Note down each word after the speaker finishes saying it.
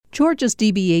Georgia's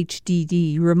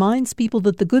DBHDD reminds people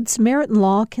that the Good Samaritan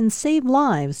Law can save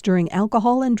lives during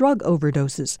alcohol and drug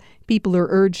overdoses. People are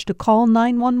urged to call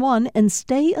 911 and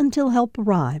stay until help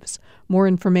arrives. More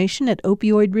information at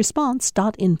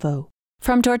opioidresponse.info.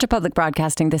 From Georgia Public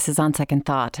Broadcasting, this is On Second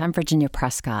Thought. I'm Virginia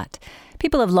Prescott.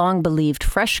 People have long believed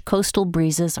fresh coastal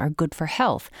breezes are good for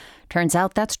health. Turns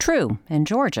out that's true in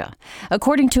Georgia.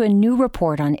 According to a new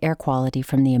report on air quality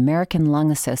from the American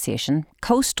Lung Association,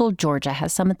 coastal Georgia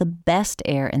has some of the best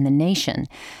air in the nation.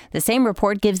 The same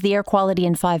report gives the air quality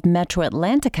in 5 metro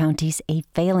Atlanta counties a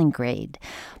failing grade.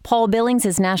 Paul Billings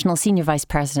is National Senior Vice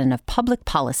President of Public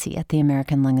Policy at the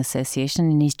American Lung Association,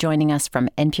 and he's joining us from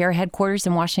NPR headquarters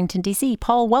in Washington, D.C.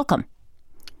 Paul, welcome.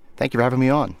 Thank you for having me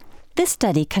on. This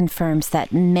study confirms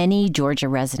that many Georgia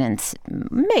residents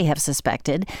may have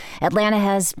suspected. Atlanta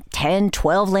has 10,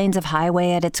 12 lanes of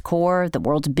highway at its core, the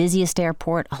world's busiest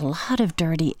airport, a lot of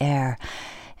dirty air.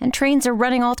 And trains are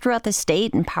running all throughout the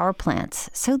state and power plants.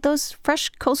 So those fresh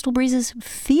coastal breezes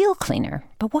feel cleaner.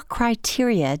 But what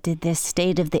criteria did this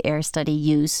state of the air study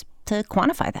use to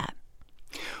quantify that?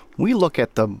 We look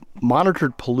at the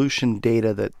monitored pollution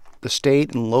data that the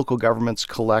state and local governments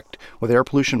collect with air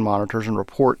pollution monitors and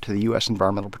report to the U.S.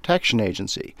 Environmental Protection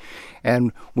Agency.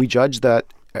 And we judge that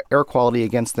air quality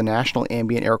against the national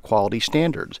ambient air quality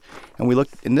standards. And we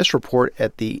looked in this report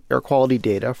at the air quality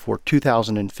data for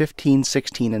 2015,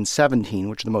 16, and 17,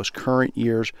 which are the most current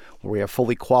years where we have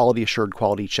fully quality assured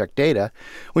quality check data.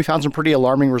 We found some pretty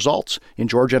alarming results in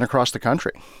Georgia and across the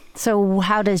country. So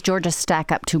how does Georgia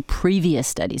stack up to previous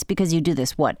studies? Because you do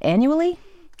this, annually?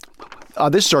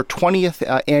 This is our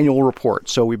 20th annual report,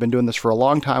 so we've been doing this for a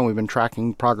long time. We've been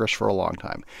tracking progress for a long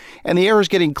time. And the air is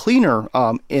getting cleaner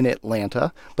in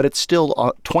Atlanta, but it's still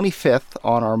 25th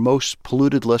on our most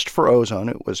polluted list for ozone.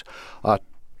 It was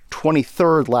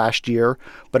 23rd last year,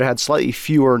 but it had slightly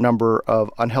fewer number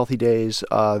of unhealthy days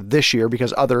this year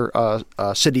because other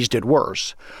cities did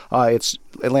worse.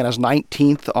 Atlanta's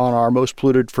 19th on our most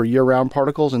polluted for year-round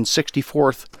particles and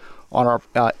 64th on our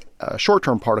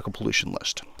short-term particle pollution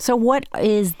list. So what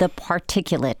is the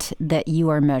particulate that you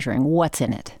are measuring? What's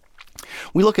in it?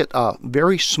 We look at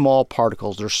very small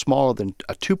particles. They're smaller than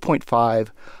 2.5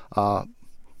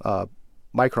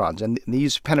 microns, and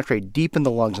these penetrate deep in the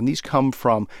lungs, and these come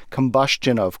from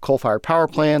combustion of coal-fired power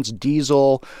plants,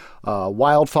 diesel,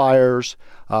 wildfires.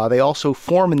 They also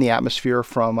form in the atmosphere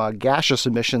from gaseous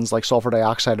emissions like sulfur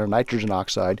dioxide or nitrogen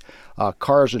oxide.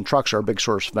 Cars and trucks are a big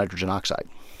source of nitrogen oxide.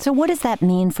 So what does that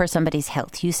mean for somebody's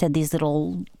health? You said these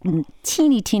little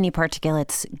teeny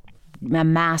particulates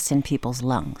amass in people's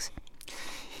lungs.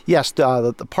 Yes,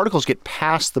 the particles get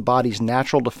past the body's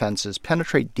natural defenses,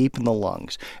 penetrate deep in the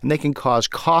lungs, and they can cause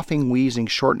coughing, wheezing,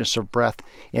 shortness of breath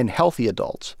in healthy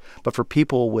adults. But for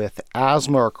people with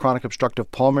asthma or chronic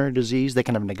obstructive pulmonary disease, they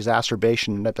can have an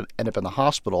exacerbation and end up in the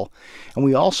hospital. And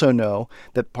we also know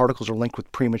that particles are linked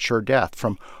with premature death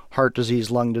from heart disease,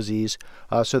 lung disease,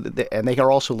 and they are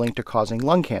also linked to causing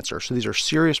lung cancer. So these are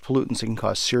serious pollutants that can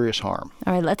cause serious harm.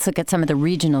 All right, let's look at some of the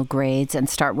regional grades and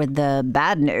start with the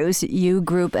bad news. You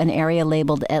group an area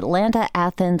labeled Atlanta,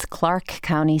 Athens, Clark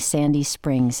County, Sandy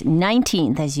Springs.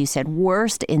 19th, as you said,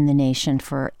 worst in the nation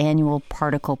for annual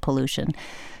particle pollution.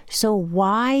 So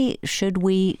why should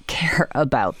we care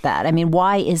about that? I mean,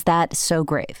 why is that so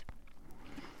grave?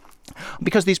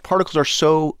 Because these particles are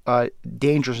so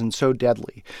dangerous and so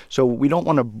deadly. So we don't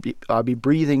want to be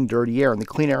breathing dirty air. And the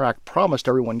Clean Air Act promised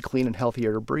everyone clean and healthy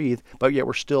air to breathe, but yet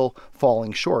we're still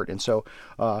falling short. And so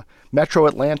Metro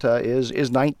Atlanta is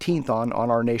 19th on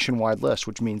our nationwide list,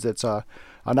 which means it's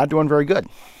not doing very good.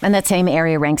 And that same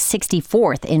area ranks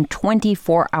 64th in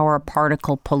 24-hour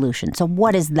particle pollution. So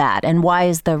what is that? And why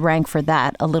is the rank for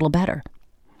that a little better?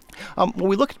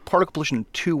 We look at particle pollution in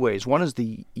two ways. One is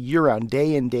the year-round,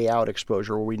 day-in, day-out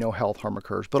exposure where we know health harm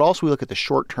occurs, but also we look at the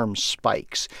short-term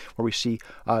spikes where we see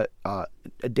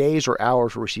days or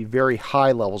hours where we see very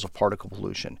high levels of particle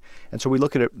pollution. And so we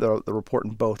look at the report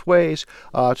in both ways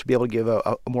to be able to give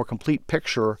a more complete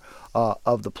picture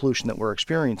of the pollution that we're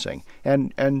experiencing.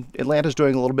 And Atlanta's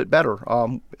doing a little bit better,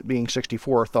 being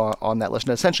 64th on that list,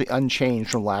 and essentially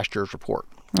unchanged from last year's report.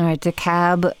 All right,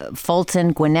 DeKalb,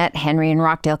 Fulton, Gwinnett, Henry, and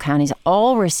Rockdale counties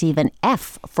all receive an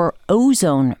F for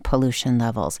ozone pollution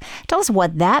levels. Tell us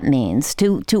what that means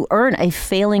to earn a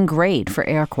failing grade for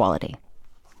air quality.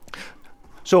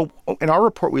 So in our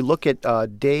report, we look at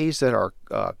days that are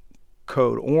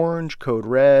code orange, code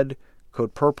red,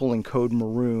 code purple and code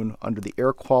maroon under the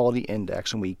air quality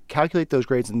index, and we calculate those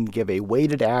grades and give a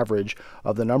weighted average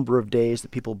of the number of days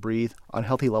that people breathe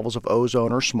unhealthy levels of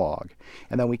ozone or smog.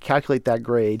 And then we calculate that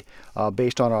grade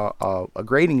based on a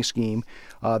grading scheme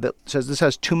that says this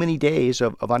has too many days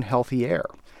of unhealthy air.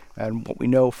 And what we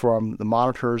know from the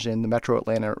monitors in the metro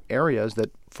Atlanta area is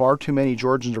that far too many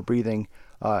Georgians are breathing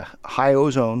high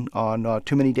ozone on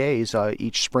too many days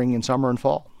each spring and summer and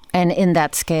fall. And in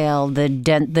that scale,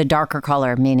 the darker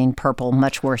color, meaning purple,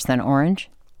 much worse than orange?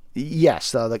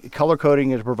 Yes, the color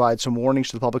coding is to provide some warnings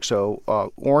to the public. So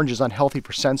orange is unhealthy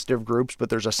for sensitive groups, but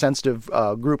there's a sensitive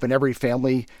group in every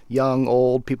family, young,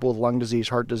 old, people with lung disease,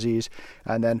 heart disease.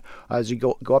 And then as you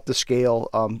go up the scale,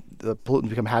 the pollutants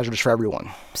become hazardous for everyone.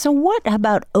 So what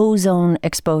about ozone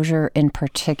exposure in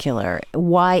particular?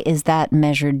 Why is that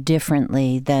measured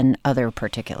differently than other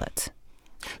particulates?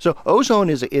 So ozone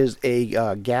is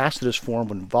a gas that is formed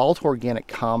when volatile organic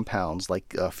compounds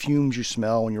like fumes you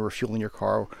smell when you're refueling your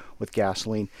car with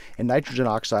gasoline and nitrogen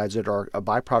oxides that are a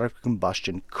byproduct of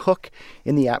combustion cook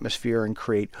in the atmosphere and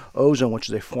create ozone, which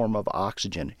is a form of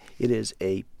oxygen. It is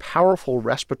a powerful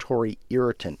respiratory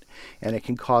irritant, and it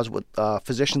can cause what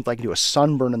physicians like to do a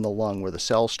sunburn in the lung where the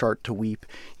cells start to weep.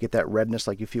 You get that redness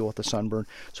like you feel with the sunburn.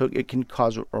 So it can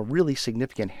cause a really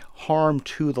significant harm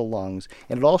to the lungs,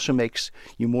 and it also makes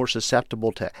you more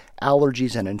susceptible to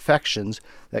allergies and infections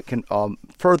that can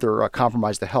further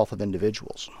compromise the health of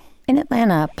individuals. In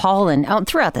Atlanta, pollen,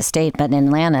 throughout the state, but in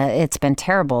Atlanta, it's been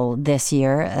terrible this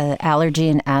year. Allergy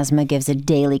and asthma gives a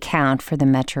daily count for the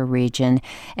metro region.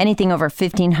 Anything over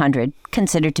 1,500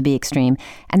 considered to be extreme.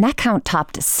 And that count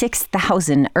topped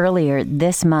 6,000 earlier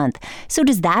this month. So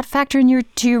does that factor in your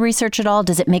research at all?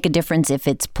 Does it make a difference if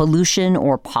it's pollution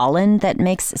or pollen that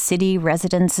makes city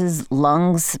residents'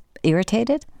 lungs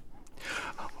irritated?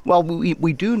 Well,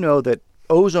 we do know that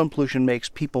ozone pollution makes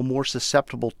people more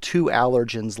susceptible to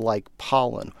allergens like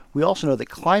pollen. We also know that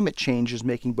climate change is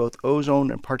making both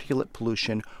ozone and particulate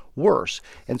pollution worse.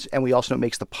 And we also know it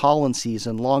makes the pollen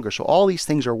season longer. So all these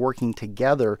things are working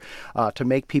together to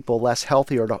make people less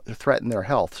healthy or to threaten their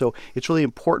health. So it's really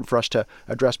important for us to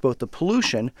address both the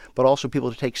pollution, but also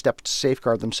people to take steps to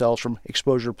safeguard themselves from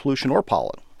exposure to pollution or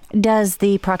pollen. Does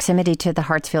the proximity to the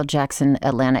Hartsfield-Jackson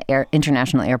Atlanta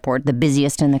International Airport, the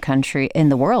busiest in the country, in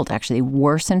the world, actually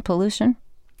worsen pollution?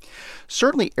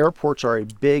 Certainly, airports are a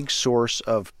big source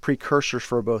of precursors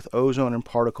for both ozone and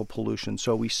particle pollution.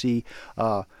 So we see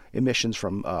emissions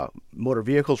from motor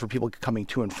vehicles for people coming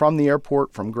to and from the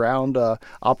airport, from ground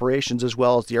operations, as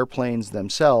well as the airplanes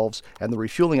themselves and the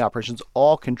refueling operations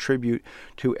all contribute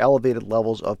to elevated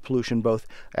levels of pollution, both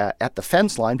at the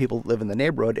fence line, people that live in the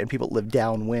neighborhood, and people that live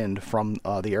downwind from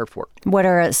the airport. What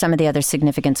are some of the other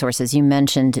significant sources? You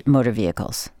mentioned motor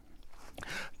vehicles.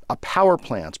 Power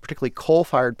plants, particularly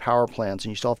coal-fired power plants, and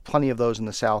you still have plenty of those in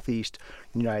the southeast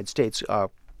United States,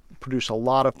 produce a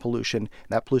lot of pollution, and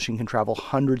that pollution can travel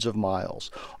hundreds of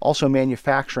miles. Also,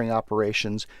 manufacturing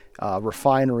operations,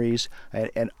 refineries,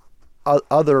 and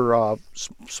other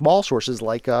small sources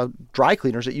like dry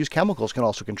cleaners that use chemicals can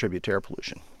also contribute to air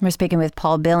pollution. We're speaking with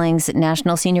Paul Billings,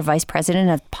 National Senior Vice President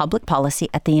of Public Policy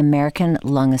at the American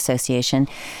Lung Association.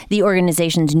 The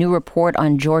organization's new report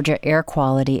on Georgia air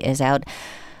quality is out.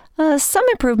 Some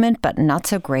improvement, but not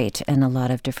so great in a lot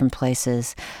of different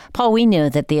places. Paul, we know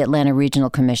that the Atlanta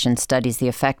Regional Commission studies the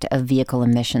effect of vehicle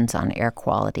emissions on air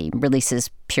quality,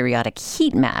 releases periodic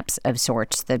heat maps of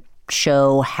sorts that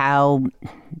show how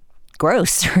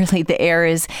gross, really, the air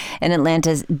is in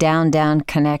Atlanta's down-down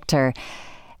connector.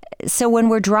 So when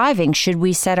we're driving, should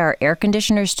we set our air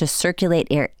conditioners to circulate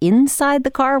air inside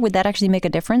the car? Would that actually make a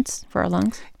difference for our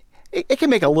lungs? It can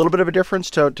make a little bit of a difference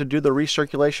to do the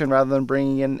recirculation rather than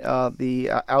bringing in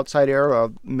the outside air.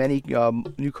 Many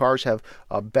new cars have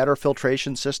better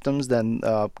filtration systems than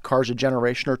cars a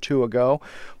generation or two ago.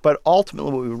 But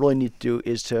ultimately, what we really need to do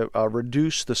is to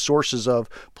reduce the sources of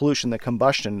pollution, the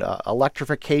combustion.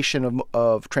 Electrification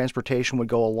of transportation would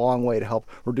go a long way to help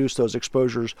reduce those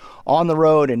exposures on the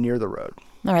road and near the road.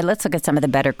 All right, let's look at some of the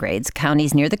better grades.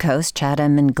 Counties near the coast,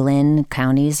 Chatham and Glynn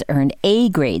counties, earned A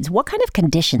grades. What kind of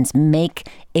conditions make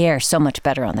air so much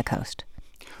better on the coast?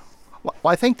 Well,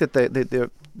 I think that they're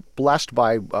blessed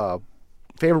by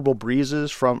favorable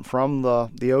breezes from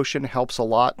the ocean helps a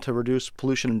lot to reduce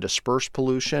pollution and disperse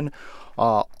pollution.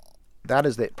 That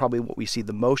is probably what we see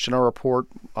the most in our report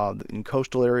in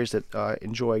coastal areas that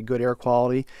enjoy good air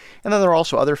quality. And then there are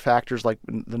also other factors like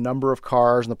the number of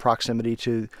cars and the proximity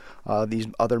to these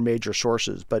other major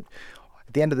sources. But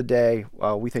at the end of the day,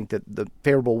 we think that the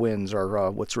favorable winds are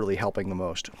what's really helping the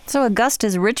most. So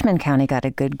Augusta's Richmond County got a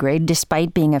good grade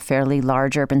despite being a fairly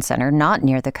large urban center, not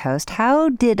near the coast. How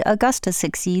did Augusta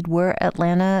succeed where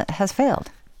Atlanta has failed?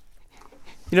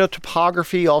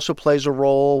 Topography also plays a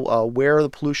role. Where the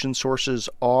pollution sources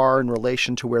are in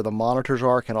relation to where the monitors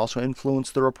are can also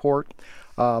influence the report.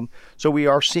 So we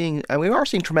are seeing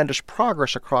tremendous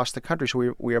progress across the country.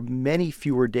 So we have many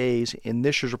fewer days in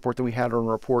this year's report than we had on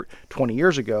a report 20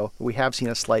 years ago. We have seen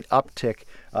a slight uptick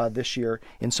this year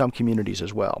in some communities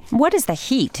as well. What does the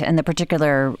heat and the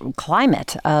particular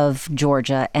climate of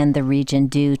Georgia and the region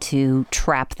do to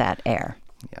trap that air?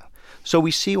 Yeah. So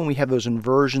we see when we have those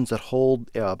inversions that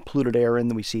hold polluted air in,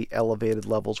 then we see elevated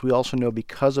levels. We also know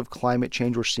because of climate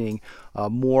change, we're seeing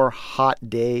more hot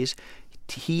days.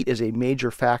 Heat is a major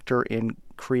factor in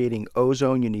creating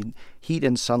ozone. You need heat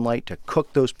and sunlight to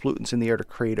cook those pollutants in the air to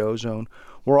create ozone.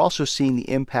 We're also seeing the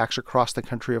impacts across the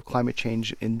country of climate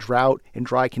change in drought and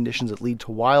dry conditions that lead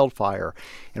to wildfire.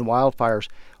 And wildfires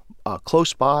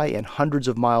close by and hundreds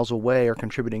of miles away are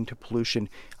contributing to pollution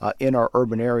in our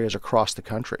urban areas across the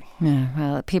country. Yeah,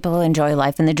 well, people enjoy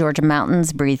life in the Georgia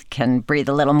mountains, can breathe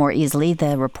a little more easily.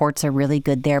 The reports are really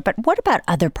good there. But what about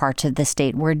other parts of the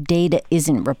state where data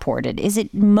isn't reported? Is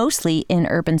it mostly in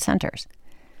urban centers?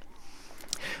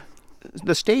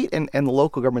 The state and the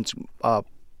local governments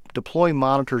deploy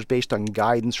monitors based on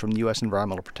guidance from the U.S.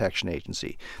 Environmental Protection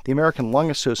Agency. The American Lung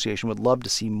Association would love to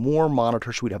see more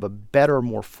monitors so we'd have a better,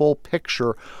 more full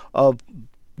picture of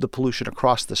the pollution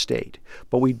across the state.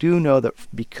 But we do know that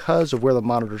because of where the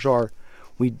monitors are,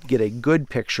 we get a good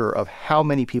picture of how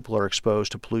many people are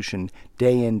exposed to pollution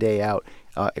day in, day out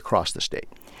across the state.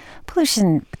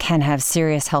 Pollution can have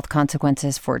serious health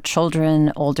consequences for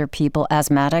children, older people,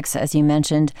 asthmatics, as you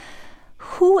mentioned.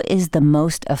 Who is the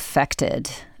most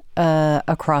affected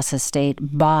across a state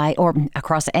or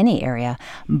across any area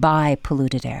by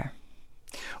polluted air?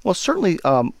 Well, certainly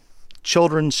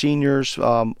children, seniors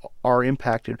are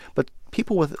impacted, but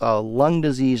people with lung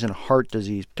disease and heart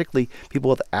disease, particularly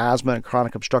people with asthma and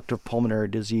chronic obstructive pulmonary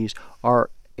disease, are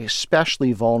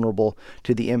especially vulnerable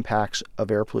to the impacts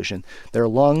of air pollution. Their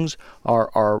lungs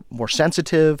are more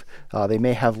sensitive. They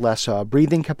may have less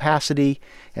breathing capacity.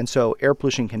 And so air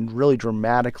pollution can really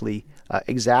dramatically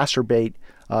exacerbate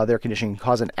their condition,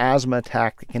 cause an asthma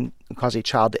attack, can cause a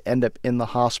child to end up in the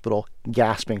hospital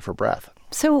gasping for breath.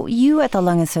 So you at the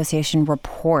Lung Association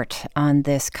report on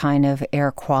this kind of air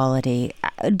quality.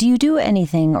 Do you do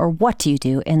anything, or what do you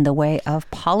do in the way of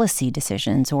policy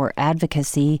decisions or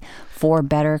advocacy for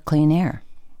better clean air?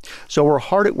 So we're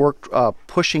hard at work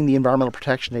pushing the Environmental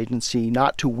Protection Agency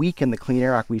not to weaken the Clean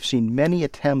Air Act. We've seen many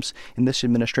attempts in this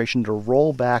administration to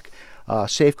roll back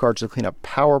safeguards to clean up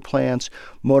power plants,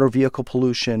 motor vehicle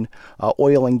pollution,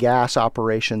 oil and gas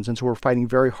operations. And so we're fighting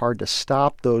very hard to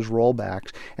stop those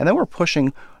rollbacks. And then we're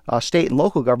pushing state and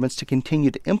local governments to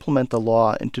continue to implement the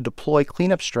law and to deploy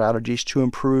cleanup strategies to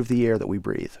improve the air that we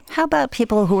breathe. How about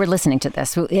people who are listening to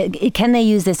this? Can they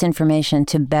use this information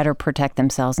to better protect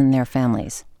themselves and their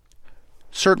families?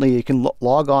 Certainly, you can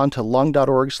log on to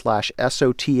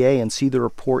lung.org/SOTA and see the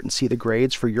report and see the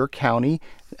grades for your county.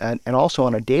 And also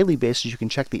on a daily basis, you can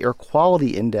check the air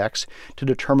quality index to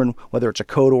determine whether it's a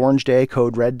code orange day,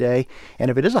 code red day. And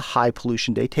if it is a high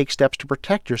pollution day, take steps to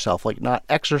protect yourself, like not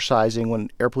exercising when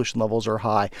air pollution levels are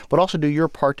high, but also do your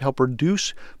part to help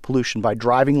reduce pollution by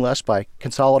driving less, by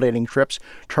consolidating trips,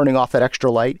 turning off that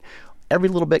extra light. Every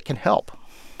little bit can help.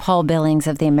 Paul Billings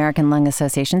of the American Lung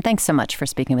Association, thanks so much for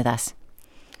speaking with us.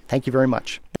 Thank you very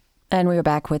much. And we are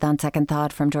back with On Second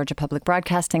Thought from Georgia Public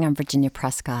Broadcasting. I'm Virginia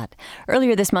Prescott.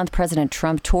 Earlier this month, President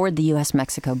Trump toured the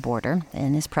U.S.-Mexico border.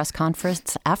 In his press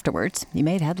conference afterwards, he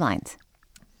made headlines.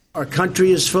 Our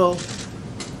country is full.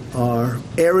 Our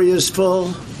area is full.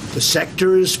 The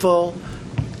sector is full.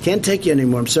 Can't take you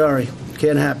anymore. I'm sorry.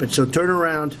 Can't happen. So turn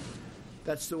around.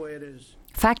 That's the way it is.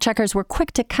 Fact-checkers were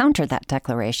quick to counter that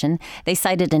declaration. They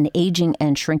cited an aging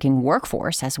and shrinking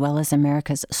workforce, as well as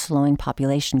America's slowing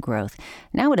population growth,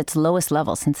 now at its lowest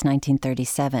level since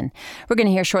 1937. We're going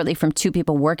to hear shortly from two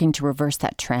people working to reverse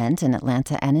that trend in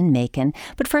Atlanta and in Macon.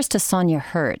 But first to Sonia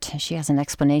Hurt. She has an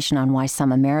explanation on why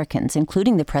some Americans,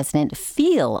 including the president,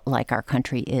 feel like our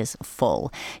country is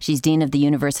full. She's dean of the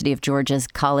University of Georgia's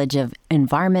College of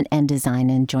Environment and Design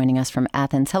and joining us from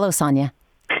Athens. Hello, Sonia.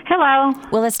 Hello.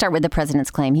 Well, let's start with the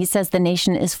president's claim. He says the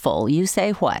nation is full. You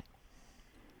say what?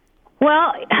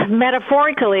 Well,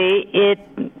 metaphorically, it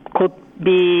could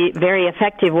be a very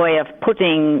effective way of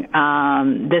putting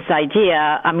this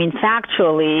idea. I mean,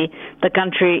 factually, the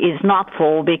country is not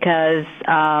full because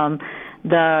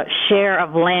the share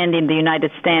of land in the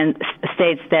United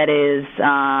States that is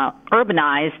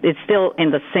urbanized is still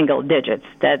in the single digits.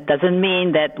 That doesn't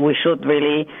mean that we should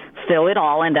really fill it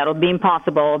all, and that would be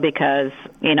impossible because,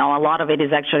 a lot of it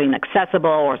is actually inaccessible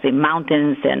or in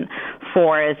mountains and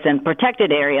forests and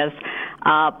protected areas.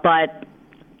 But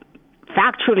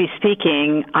factually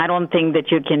speaking, I don't think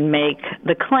that you can make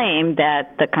the claim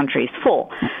that the country is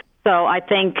full. So I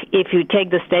think if you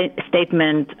take the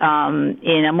statement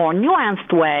in a more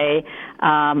nuanced way,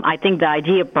 I think the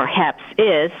idea perhaps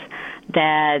is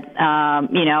that,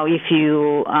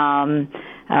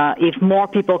 if more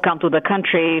people come to the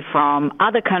country from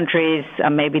other countries,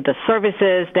 maybe the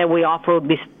services that we offer would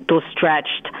be too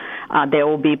stretched. There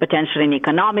will be potentially an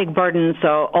economic burden.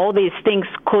 So all these things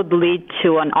could lead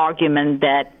to an argument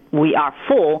that we are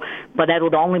full, but that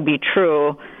would only be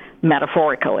true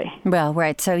metaphorically. Well,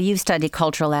 right. So you've studied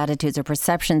cultural attitudes or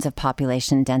perceptions of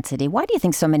population density. Why do you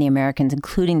think so many Americans,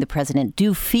 including the president,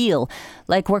 do feel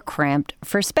like we're cramped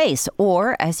for space?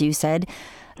 Or, as you said,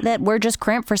 that we're just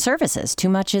cramped for services. Too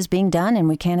much is being done and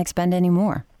we can't expend any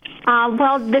more.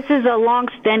 Well, this is a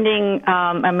long-standing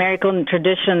American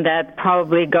tradition that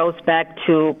probably goes back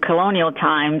to colonial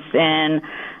times. And,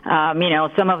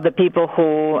 some of the people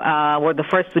who were the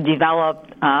first to develop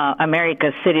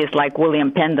America's cities, like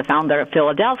William Penn, the founder of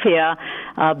Philadelphia,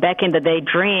 back in the day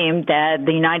dreamed that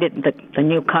the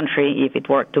new country, if it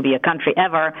were to be a country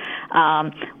ever,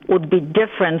 would be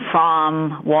different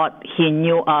from what he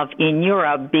knew of in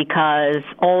Europe because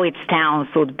all its towns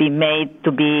would be made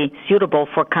to be suitable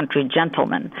for country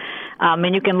gentlemen.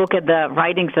 And you can look at the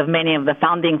writings of many of the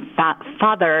founding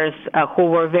fathers who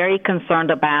were very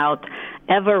concerned about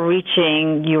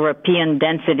ever-reaching European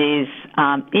densities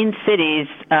in cities,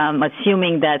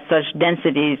 assuming that such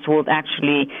densities would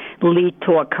actually lead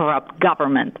to a corrupt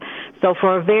government. So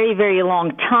for a very, very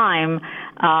long time,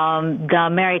 the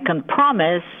American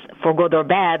promise, for good or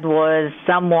bad, was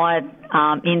somewhat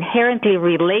inherently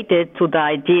related to the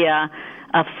idea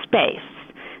of space,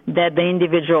 that the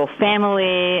individual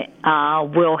family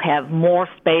will have more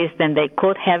space than they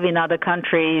could have in other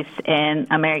countries, and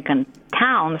American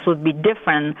towns would be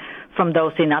different from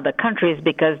those in other countries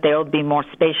because they will be more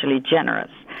spatially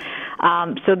generous.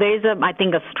 So there's, I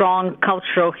think, a strong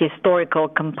cultural, historical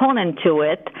component to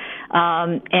it.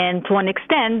 And to an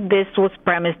extent, this was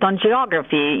premised on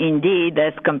geography, indeed,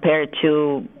 as compared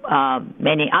to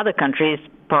many other countries.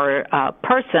 Per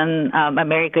person,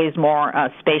 America is more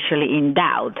spatially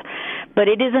endowed. But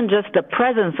it isn't just the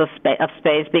presence of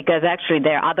space, because actually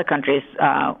there are other countries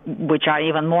which are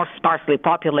even more sparsely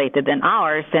populated than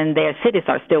ours, and their cities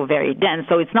are still very dense.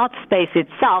 So it's not space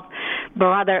itself, but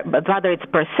rather its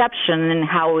perception and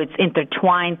how it's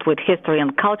intertwined with history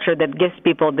and culture that gives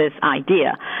people this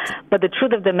idea. But the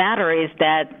truth of the matter is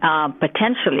that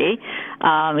potentially,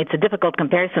 it's a difficult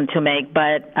comparison to make,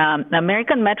 but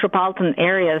American metropolitan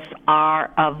areas are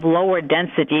of lower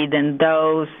density than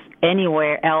those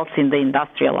anywhere else in the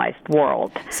industrialized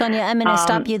world. Sonia, I'm going to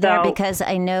stop you there because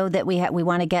I know that we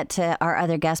want to get to our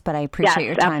other guests, but I appreciate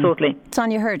your time. Absolutely.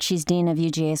 Sonia Hurt, she's Dean of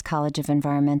UGA's College of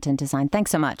Environment and Design.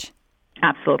 Thanks so much.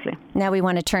 Absolutely. Now we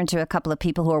want to turn to a couple of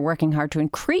people who are working hard to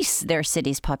increase their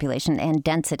city's population and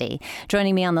density.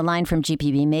 Joining me on the line from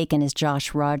GPB Macon is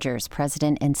Josh Rogers,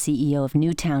 President and CEO of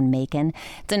Newtown Macon.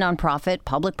 It's a nonprofit,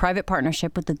 public-private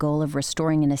partnership with the goal of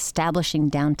restoring and establishing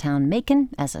downtown Macon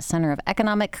as a center of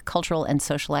economic, cultural, and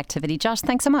social activity. Josh,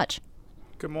 thanks so much.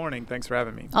 Good morning. Thanks for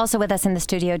having me. Also with us in the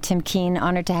studio, Tim Keene.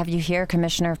 Honored to have you here,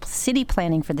 Commissioner of City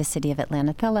Planning for the City of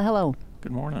Atlanta. Hello.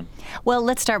 Good morning. Well,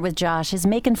 let's start with Josh. Is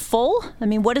Macon full? I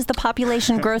mean, what is the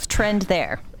population growth trend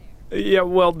there? Yeah,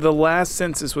 well, the last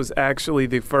census was actually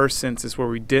the first census where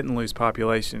we didn't lose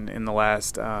population in the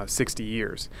last 60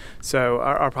 years. So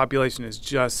our population is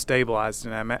just stabilized,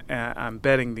 and I'm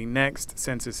betting the next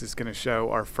census is going to show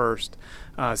our first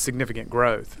significant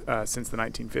growth since the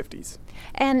 1950s.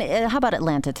 And how about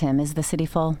Atlanta, Tim? Is the city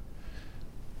full?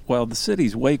 Well, the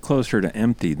city's way closer to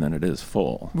empty than it is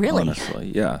full. Really?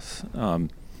 Honestly, yes.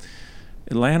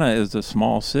 Atlanta is a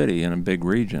small city in a big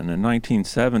region. In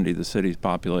 1970, the city's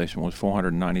population was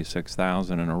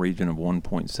 496,000 in a region of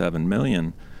 1.7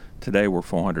 million. Today, we're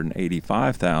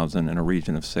 485,000 in a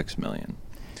region of 6 million.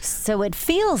 So it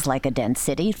feels like a dense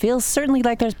city. It feels certainly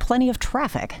like there's plenty of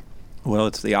traffic. Well,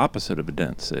 it's the opposite of a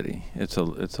dense city. It's a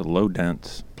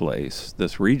low-dense place,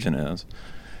 this region is.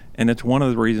 And it's one of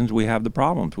the reasons we have the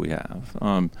problems we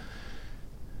have.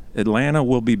 Atlanta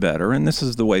will be better, and this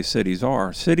is the way cities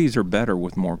are. Cities are better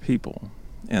with more people.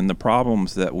 And the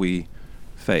problems that we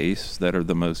face that are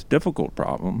the most difficult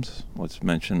problems, let's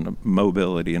mention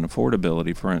mobility and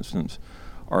affordability, for instance,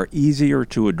 are easier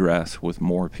to address with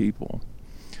more people.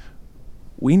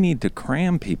 we need to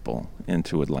cram people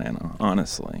into Atlanta,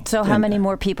 honestly. So how many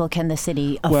more people can the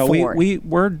city well, afford?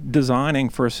 we're designing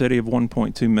for a city of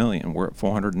 1.2 million. We're at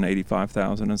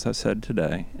 485,000, as I said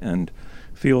today, and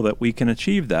feel that we can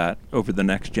achieve that over the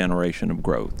next generation of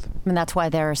growth. And that's why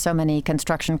there are so many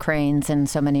construction cranes and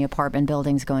so many apartment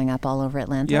buildings going up all over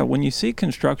Atlanta. Yeah, when you see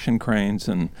construction cranes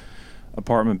and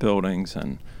apartment buildings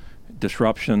and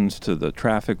disruptions to the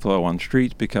traffic flow on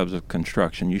streets because of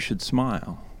construction, you should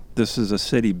smile. This is a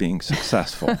city being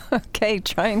successful. Okay,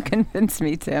 try and convince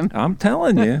me, Tim. I'm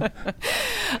telling you.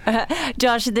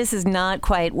 Josh, this is not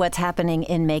quite what's happening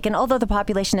in Macon, although the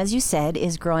population, as you said,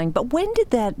 is growing. But when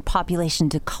did that population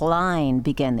decline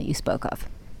begin that you spoke of?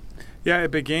 Yeah,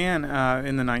 it began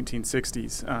in the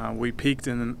 1960s. We peaked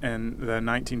in the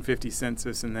 1950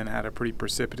 census and then had a pretty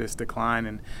precipitous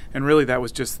decline. And really that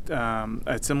was just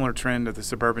a similar trend of the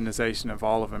suburbanization of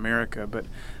all of America. But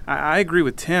I agree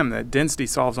with Tim that density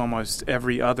solves almost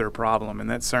every other problem, and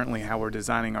that's certainly how we're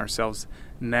designing ourselves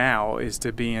now, is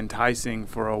to be enticing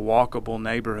for a walkable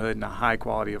neighborhood and a high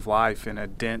quality of life in a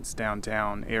dense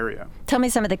downtown area. Tell me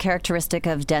some of the characteristic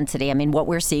of density. I mean, what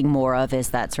we're seeing more of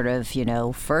is that sort of,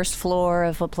 first floor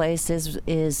of a place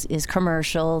is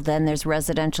commercial, then there's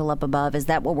residential up above. Is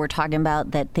that what we're talking about,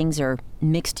 that things are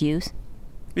mixed use?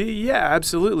 Yeah,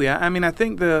 absolutely. I mean, I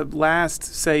think the last,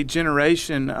 say,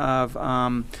 generation of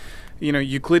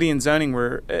Euclidean zoning,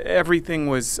 where everything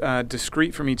was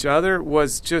discrete from each other,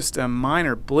 was just a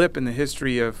minor blip in the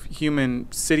history of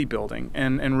human city building,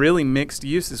 and really mixed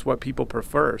use is what people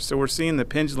prefer. So we're seeing the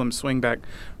pendulum swing back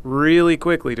really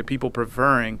quickly to people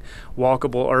preferring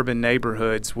walkable urban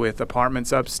neighborhoods with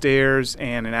apartments upstairs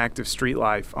and an active street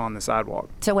life on the sidewalk.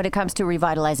 So when it comes to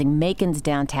revitalizing Macon's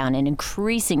downtown and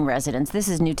increasing residents, this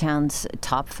is Newtown's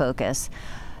top focus.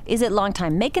 Is it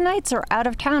longtime Maconites or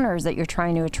out-of-towners that you're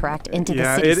trying to attract into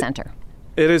the city center?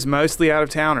 It is mostly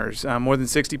out-of-towners. More than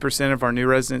 60% of our new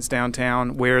residents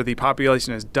downtown, where the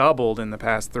population has doubled in the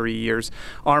past 3 years,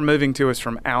 are moving to us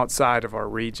from outside of our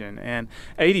region. And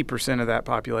 80% of that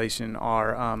population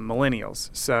are millennials.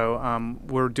 So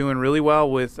we're doing really well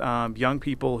with young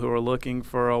people who are looking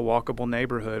for a walkable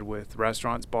neighborhood with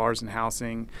restaurants, bars, and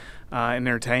housing,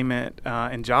 entertainment,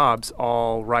 and jobs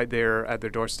all right there at their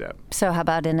doorstep. So how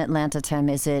about in Atlanta, Tim?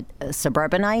 Is it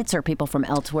suburbanites or people from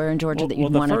elsewhere in Georgia that you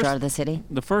want to draw to the city?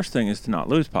 The first thing is to not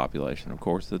lose population, of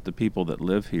course, that the people that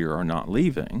live here are not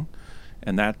leaving,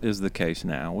 and that is the case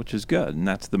now, which is good, and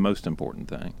that's the most important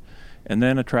thing. And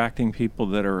then attracting people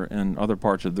that are in other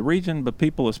parts of the region, but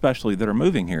people especially that are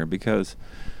moving here, because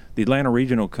the Atlanta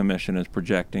Regional Commission is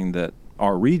projecting that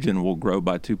our region will grow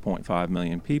by 2.5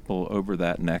 million people over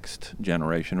that next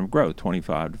generation of growth,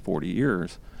 25 to 40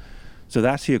 years. So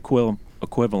that's the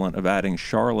equivalent of adding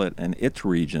Charlotte and its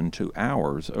region to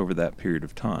ours over that period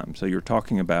of time. So you're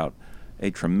talking about a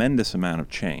tremendous amount of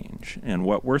change. And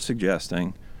what we're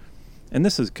suggesting, and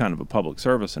this is kind of a public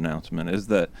service announcement, is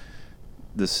that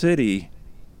the city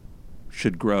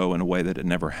should grow in a way that it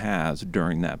never has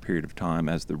during that period of time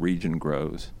as the region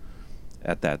grows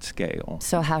at that scale.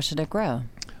 So how should it grow?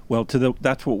 Well,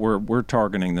 that's what we're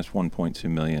targeting, this 1.2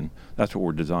 million. That's what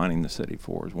we're designing the city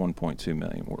for, is 1.2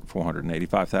 million. We're at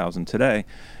 485,000 today.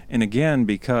 And again,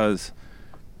 because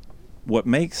what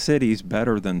makes cities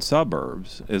better than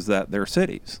suburbs is that they're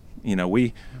cities.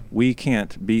 We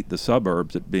can't beat the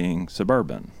suburbs at being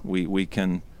suburban. We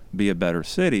can be a better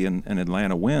city, and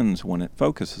Atlanta wins when it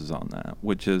focuses on that,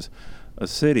 which is a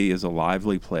city is a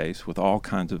lively place with all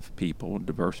kinds of people,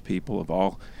 diverse people of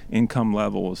all income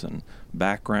levels and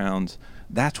backgrounds.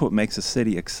 That's what makes a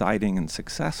city exciting and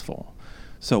successful.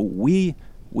 So we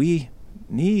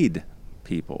need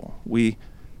people. We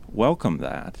welcome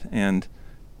that, and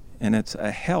it's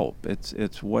a help.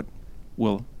 It's what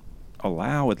will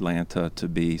allow Atlanta to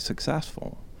be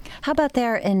successful. How about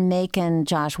there in Macon,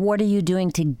 Josh? What are you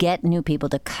doing to get new people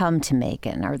to come to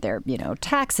Macon? Are there,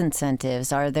 tax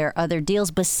incentives? Are there other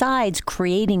deals besides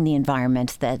creating the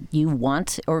environment that you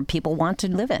want or people want to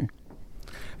live in?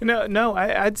 No,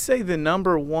 I'd say the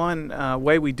number one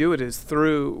way we do it is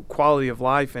through quality of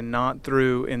life and not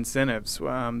through incentives.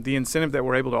 The incentive that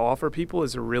we're able to offer people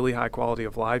is a really high quality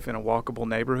of life in a walkable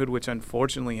neighborhood, which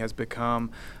unfortunately has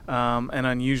become an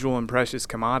unusual and precious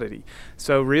commodity.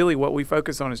 So really what we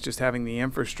focus on is just having the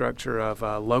infrastructure of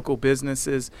local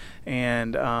businesses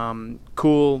and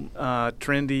cool,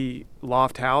 trendy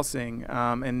loft housing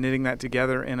and knitting that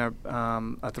together in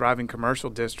a thriving commercial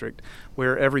district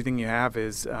where everything you have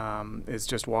is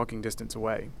just walking distance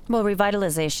away. Well,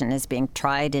 revitalization is being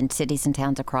tried in cities and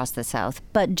towns across the South,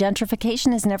 but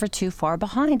gentrification is never too far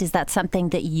behind. Is that something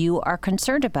that you are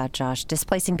concerned about, Josh,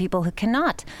 displacing people who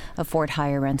cannot afford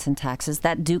higher rents and taxes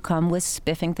that do come with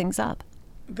spiffing things up?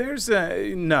 There's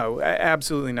no,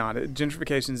 absolutely not.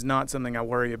 Gentrification is not something I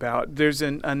worry about. There's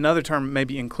another term,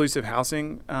 maybe inclusive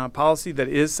housing policy, that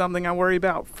is something I worry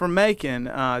about. For Macon,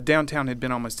 downtown had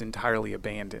been almost entirely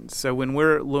abandoned. So when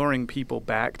we're luring people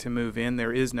back to move in,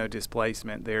 there is no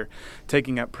displacement. They're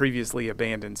taking up previously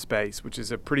abandoned space, which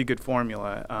is a pretty good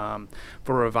formula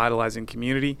for revitalizing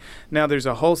community. Now, there's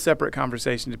a whole separate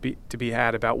conversation to be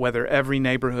had about whether every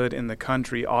neighborhood in the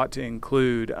country ought to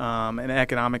include an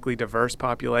economically diverse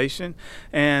population.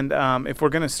 And if we're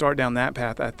going to start down that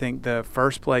path, I think the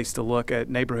first place to look at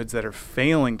neighborhoods that are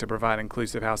failing to provide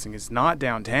inclusive housing is not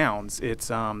downtowns. It's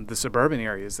the suburban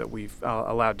areas that we've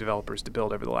allowed developers to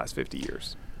build over the last 50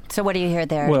 years. So what do you hear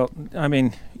there? Well, I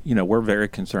mean, we're very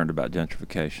concerned about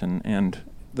gentrification. And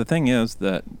the thing is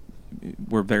that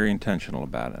we're very intentional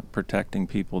about it, protecting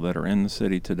people that are in the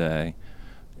city today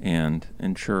and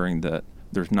ensuring that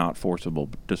there's not forcible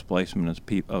displacement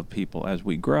of people as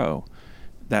we grow.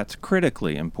 That's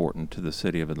critically important to the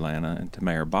city of Atlanta and to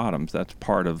Mayor Bottoms. That's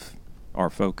part of our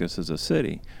focus as a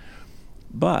city.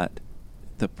 But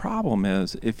the problem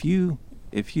is if you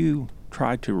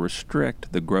try to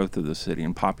restrict the growth of the city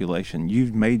and population,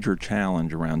 you've made your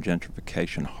challenge around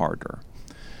gentrification harder.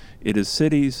 It is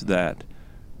cities that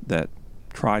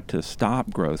try to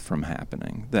stop growth from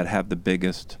happening that have the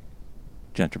biggest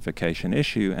gentrification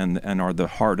issue and are the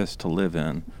hardest to live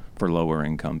in for lower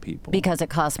income people. Because it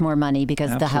costs more money, because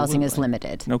Absolutely. The housing is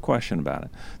limited. No question about it.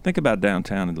 Think about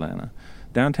downtown Atlanta.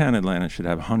 Downtown Atlanta should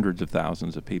have hundreds of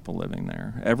thousands of people living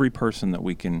there. Every person that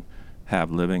we can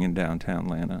have living in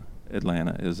downtown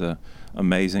Atlanta is an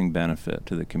amazing benefit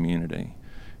to the community.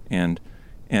 And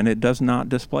it does not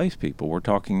displace people. We're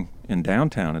talking in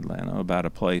downtown Atlanta about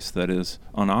a place that is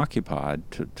unoccupied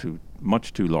to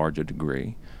much too large a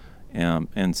degree.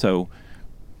 And so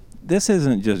this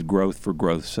isn't just growth for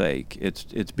growth's sake.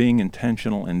 It's being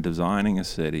intentional in designing a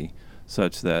city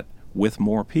such that with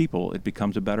more people, it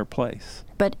becomes a better place.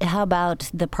 But how about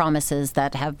the promises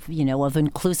that have, of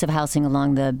inclusive housing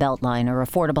along the Beltline or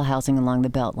affordable housing along the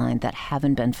Beltline that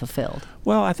haven't been fulfilled?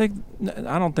 Well, I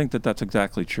don't think that that's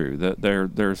exactly true. That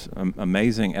there's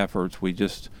amazing efforts.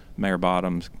 Mayor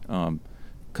Bottoms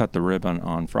cut the ribbon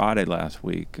on Friday last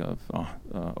week of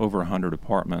over 100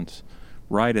 apartments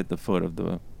right at the foot of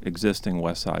the existing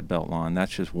West Side Beltline.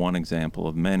 That's just one example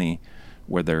of many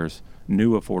where there's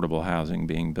new affordable housing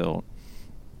being built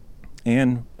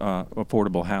and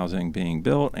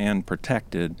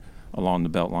protected along the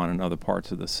Beltline and other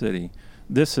parts of the city.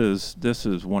 This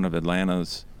is one of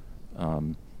Atlanta's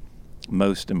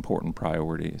most important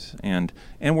priorities, and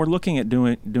we're looking at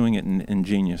doing it in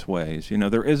ingenious ways.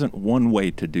 There isn't one way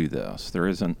to do this. There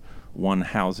isn't one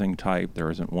housing type. There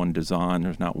isn't one design.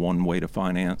 There's not one way to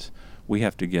finance. We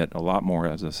have to get a lot more,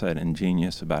 as I said,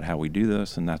 ingenious about how we do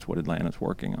this, and that's what Atlanta's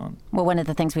working on. Well, one of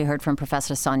the things we heard from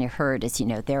Professor Sonia Hurd is,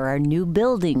 there are new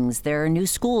buildings, there are new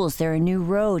schools, there are new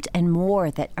roads, and more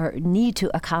that need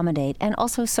to accommodate, and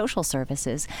also social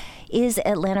services. Is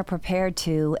Atlanta prepared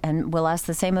to, and we'll ask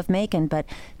the same of Macon, but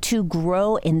to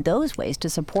grow in those ways to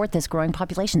support this growing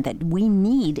population that we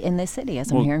need in this city,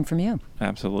 as I'm hearing from you?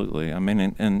 Absolutely. I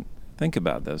mean, and think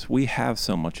about this. We have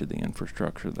so much of the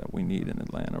infrastructure that we need in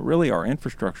Atlanta. Really, our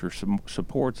infrastructure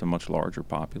supports a much larger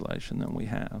population than we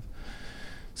have.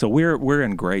 So we're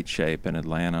in great shape in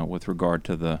Atlanta with regard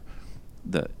to the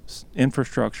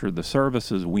infrastructure, the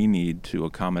services we need to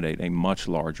accommodate a much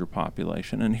larger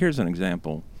population. And here's an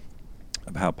example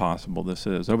of how possible this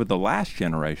is. Over the last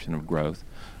generation of growth,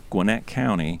 Gwinnett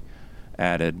County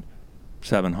added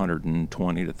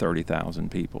 720 to 30,000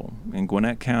 people. In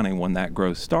Gwinnett County, when that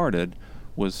growth started,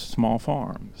 was small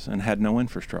farms and had no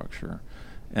infrastructure.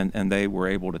 And they were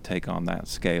able to take on that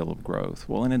scale of growth.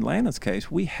 Well, in Atlanta's case,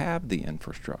 we have the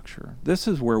infrastructure. This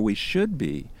is where we should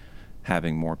be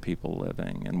having more people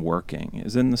living and working,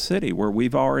 is in the city where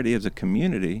we've already, as a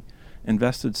community,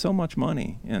 invested so much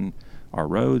money in our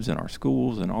roads and our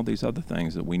schools and all these other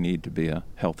things that we need to be a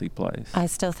healthy place. I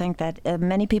still think that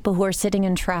many people who are sitting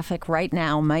in traffic right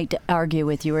now might argue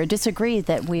with you or disagree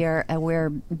that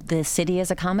where the city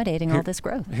is accommodating all this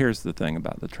growth. Here's the thing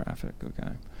about the traffic,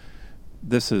 okay?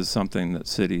 This is something that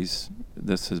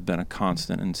this has been a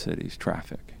constant in cities,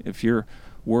 traffic. If you're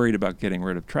worried about getting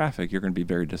rid of traffic, you're going to be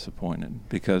very disappointed,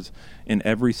 because in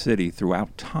every city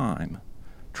throughout time,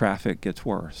 traffic gets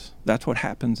worse. That's what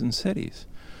happens in cities.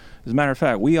 As a matter of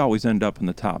fact, we always end up in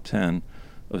the top 10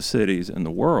 of cities in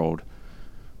the world.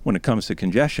 When it comes to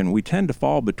congestion, we tend to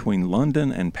fall between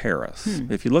London and Paris.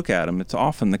 If you look at them, it's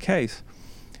often the case.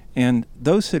 And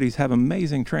those cities have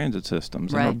amazing transit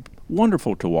systems and are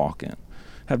wonderful to walk in,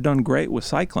 have done great with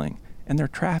cycling, and their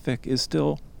traffic is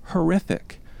still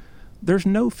horrific. There's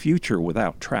no future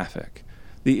without traffic.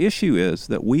 The issue is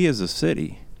that we as a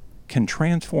city can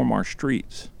transform our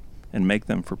streets and make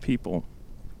them for people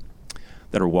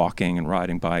that are walking and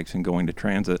riding bikes and going to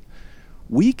transit.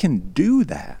 We can do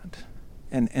that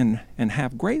and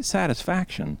have great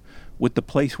satisfaction with the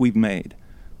place we've made.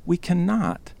 We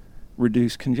cannot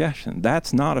reduce congestion.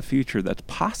 That's not a future that's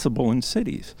possible in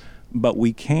cities, but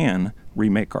we can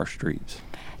remake our streets.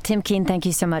 Tim Keene, thank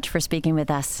you so much for speaking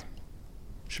with us.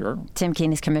 Sure. Tim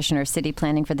Keene is Commissioner of City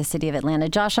Planning for the City of Atlanta.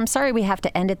 Josh, I'm sorry we have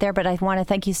to end it there, but I want to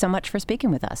thank you so much for speaking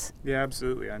with us. Yeah,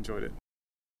 absolutely. I enjoyed it.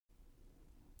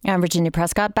 I'm Virginia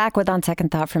Prescott, back with On Second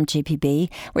Thought from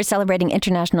GPB. We're celebrating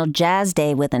International Jazz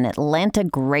Day with an Atlanta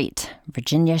great,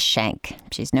 Virginia Shank.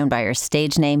 She's known by her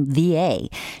stage name, VA.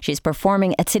 She's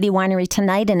performing at City Winery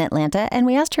tonight in Atlanta, and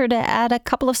we asked her to add a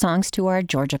couple of songs to our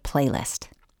Georgia playlist.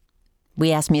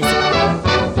 We asked music.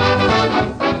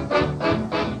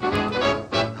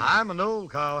 I'm an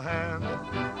old cowhand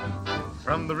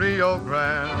from the Rio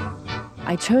Grande.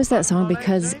 I chose that song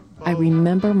because I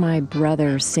remember my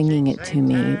brother singing it to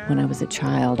me when I was a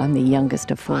child. I'm the youngest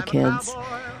of 4 kids.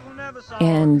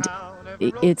 And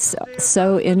it's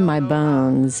so in my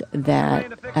bones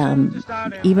that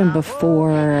even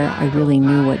before I really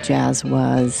knew what jazz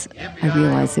was, I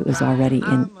realized it was already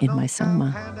in my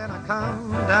soma. And I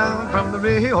come down from the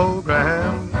Rio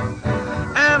Grande.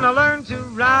 And I learned to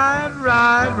ride, for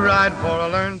I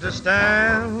learned to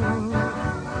stand.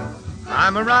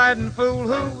 I'm a riding fool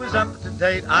who is up to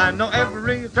date. I know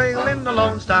every trail in the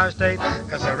Lone Star State,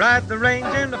 'cause I ride the range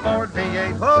in the Ford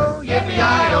V8. Oh,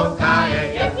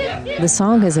 yippee-yi-yo-ki-yay. The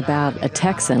song is about a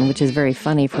Texan, which is very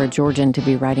funny for a Georgian to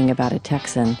be writing about a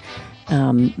Texan,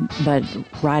 but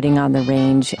riding on the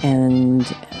range, and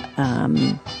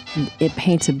it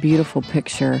paints a beautiful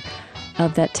picture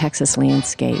of that Texas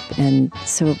landscape. And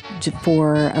so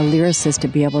for a lyricist to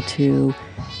be able to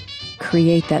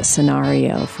create that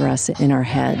scenario for us in our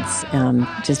heads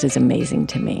just is amazing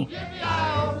to me.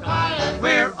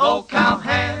 We're old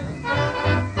cowhands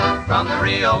from the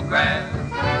Rio Grande,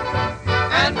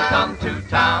 and we come to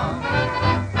town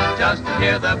just to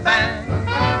hear the band.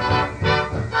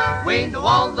 We know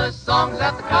all the songs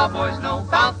that the cowboys know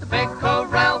about the big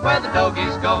corral where the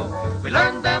dogies go. We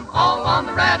learned them all on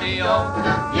the radio.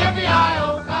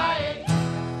 Yippee-yi-yo-ki-yay.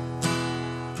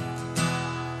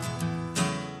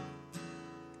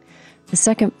 The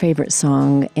second favorite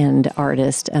song and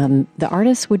artist, the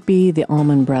artist would be the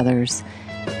Allman Brothers.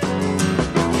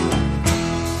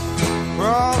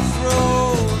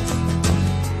 Crossroads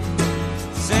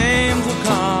seem to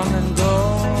come and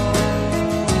go.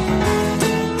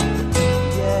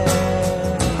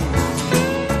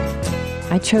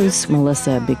 I chose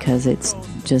Melissa because it's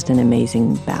just an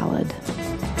amazing ballad.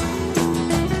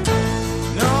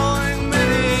 Knowing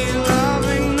many,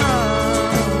 loving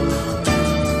none,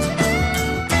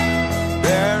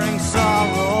 bearing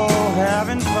sorrow,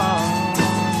 having fun.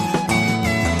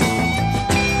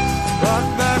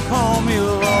 But back home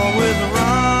you'll always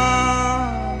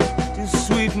run to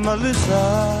sweet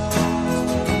Melissa.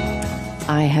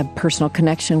 I have personal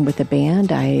connection with the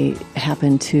band. I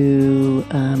happen to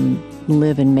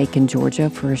live in Macon, Georgia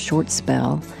for a short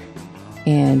spell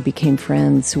and became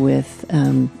friends with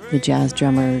the jazz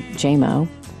drummer J-Mo,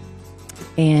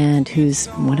 and who's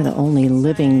one of the only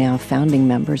living now founding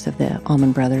members of the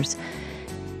Allman Brothers.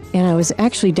 And I was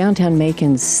actually downtown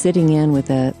Macon sitting in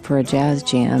for a jazz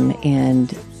jam,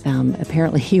 and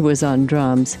apparently he was on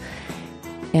drums.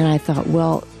 And I thought,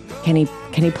 well, can he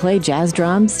play jazz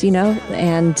drums,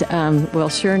 And, well,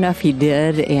 sure enough, he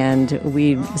did. And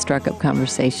we struck up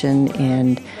conversation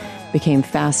and became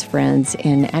fast friends.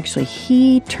 And actually,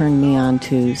 he turned me on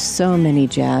to so many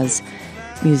jazz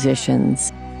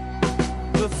musicians.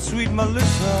 With sweet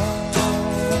Melissa.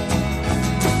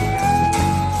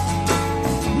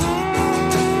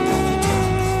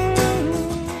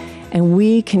 And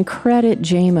we can credit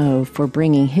J-Mo for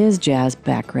bringing his jazz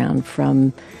background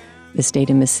from the state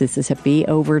of Mississippi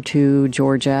over to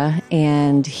Georgia,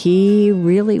 and he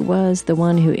really was the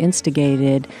one who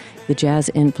instigated the jazz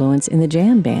influence in the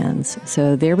jam bands.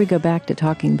 So there we go back to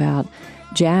talking about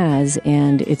jazz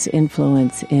and its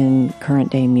influence in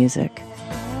current day music.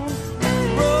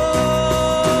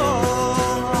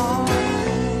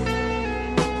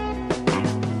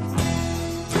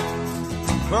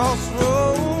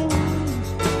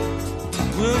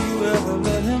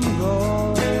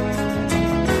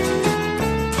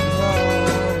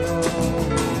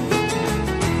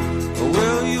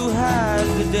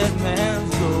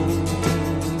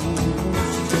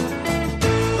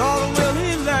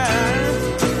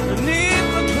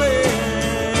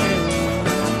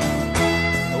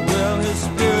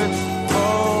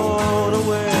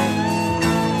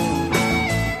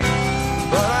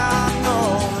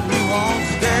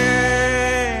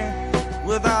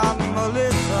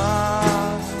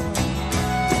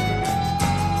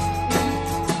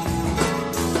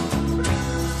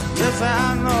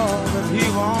 know that he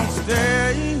won't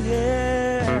stay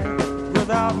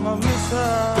without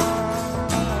Melissa.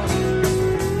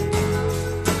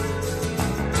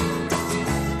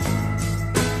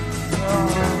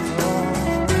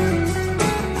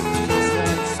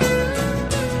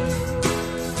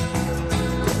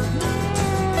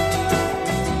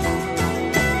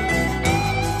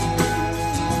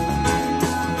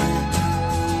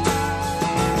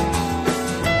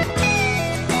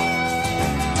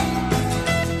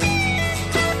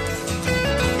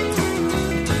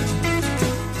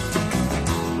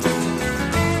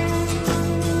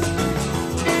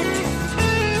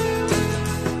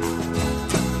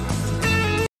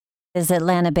 Is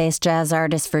Atlanta-based jazz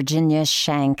artist Virginia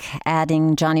Shank,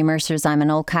 adding Johnny Mercer's I'm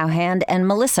an Old Cowhand and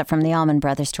Melissa from the Allman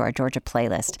Brothers to our Georgia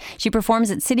playlist. She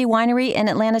performs at City Winery in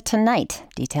Atlanta tonight.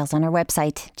 Details on our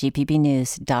website,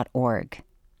 gpbnews.org.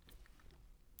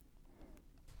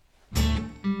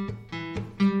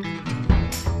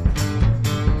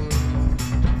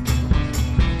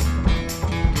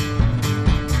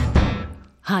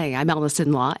 Hi, I'm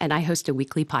Allison Law, and I host a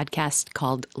weekly podcast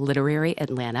called Literary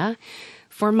Atlanta.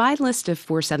 For my list of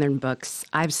 4 Southern books,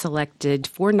 I've selected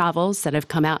 4 novels that have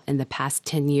come out in the past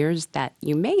 10 years that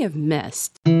you may have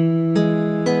missed.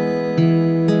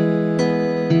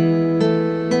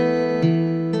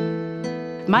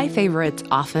 My favorites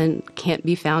often can't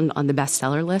be found on the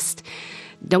bestseller list.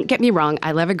 Don't get me wrong,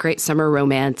 I love a great summer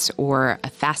romance or a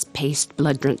fast-paced,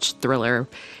 blood-drenched thriller.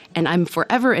 And I'm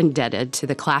forever indebted to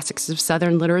the classics of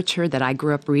Southern literature that I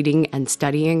grew up reading and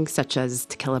studying, such as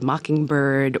To Kill a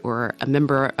Mockingbird or A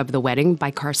Member of the Wedding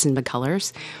by Carson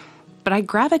McCullers. But I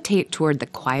gravitate toward the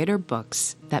quieter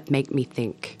books that make me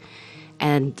think,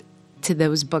 and to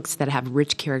those books that have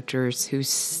rich characters who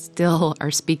still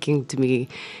are speaking to me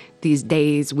these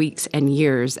days, weeks, and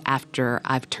years after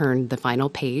I've turned the final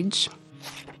page.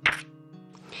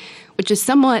 Which is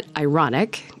somewhat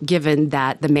ironic, given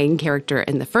that the main character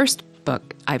in the first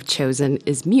book I've chosen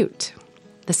is mute.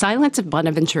 The Silence of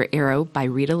Bonaventure Arrow by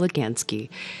Rita Lugansky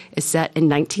is set in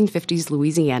 1950s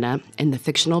Louisiana in the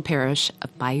fictional parish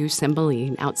of Bayou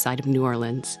Cymbeline outside of New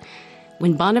Orleans.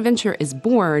 When Bonaventure is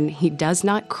born, he does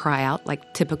not cry out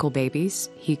like typical babies.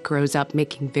 He grows up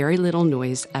making very little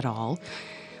noise at all.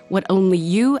 What only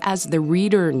you as the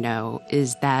reader know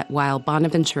is that while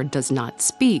Bonaventure does not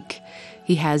speak,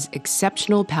 he has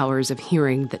exceptional powers of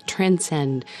hearing that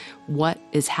transcend what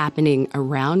is happening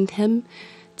around him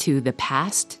to the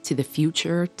past, to the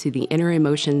future, to the inner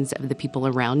emotions of the people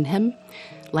around him.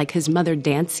 Like his mother,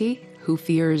 Dancy, who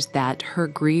fears that her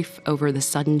grief over the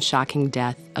sudden shocking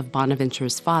death of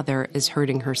Bonaventure's father is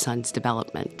hurting her son's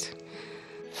development.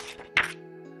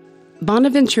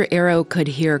 Bonaventure Arrow could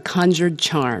hear conjured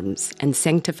charms and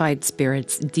sanctified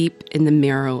spirits deep in the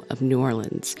marrow of New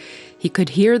Orleans. He could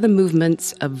hear the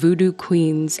movements of voodoo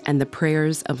queens and the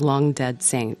prayers of long-dead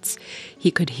saints.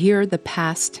 He could hear the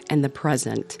past and the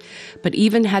present. But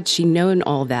even had she known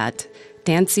all that,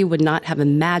 Dancy would not have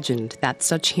imagined that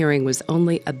such hearing was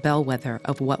only a bellwether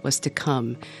of what was to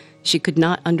come. She could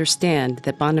not understand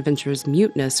that Bonaventure's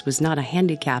muteness was not a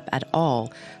handicap at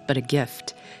all, but a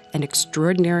gift. An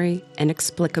extraordinary,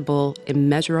 inexplicable,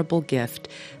 immeasurable gift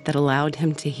that allowed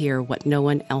him to hear what no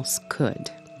one else could.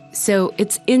 So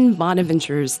it's in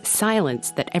Bonaventure's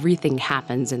silence that everything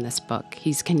happens in this book.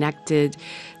 He's connected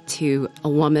to a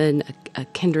woman, a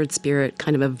kindred spirit,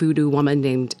 kind of a voodoo woman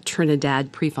named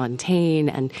Trinidad Prefontaine,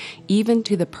 and even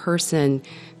to the person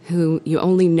who you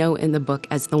only know in the book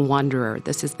as the Wanderer.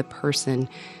 This is the person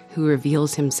who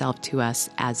reveals himself to us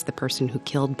as the person who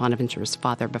killed Bonaventure's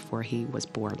father before he was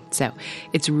born. So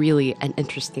it's really an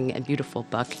interesting and beautiful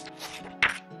book.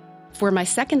 For my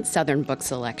second Southern book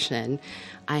selection,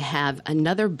 I have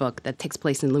another book that takes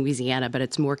place in Louisiana, but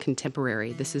it's more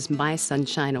contemporary. This is My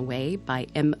Sunshine Away by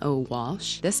M.O.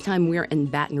 Walsh. This time we're in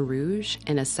Baton Rouge,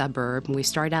 in a suburb, and we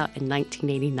start out in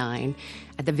 1989.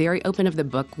 At the very open of the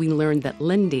book, we learn that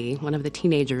Lindy, one of the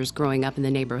teenagers growing up in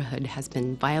the neighborhood, has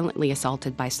been violently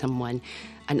assaulted by someone,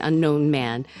 an unknown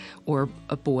man or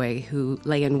a boy who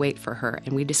lay in wait for her.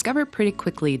 And we discover pretty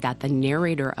quickly that the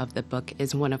narrator of the book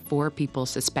is one of 4 people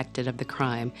suspected of the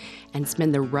crime, and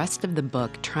spend the rest of the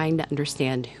book trying to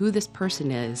understand who this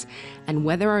person is and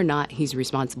whether or not he's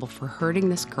responsible for hurting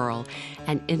this girl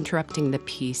and interrupting the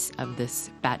peace of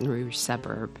this Baton Rouge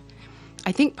suburb.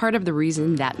 I think part of the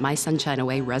reason that My Sunshine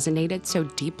Away resonated so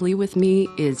deeply with me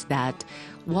is that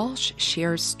Walsh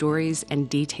shares stories and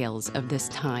details of this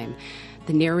time.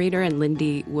 The narrator and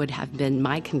Lindy would have been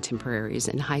my contemporaries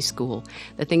in high school.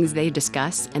 The things they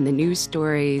discuss and the news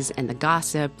stories and the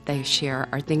gossip they share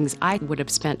are things I would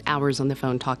have spent hours on the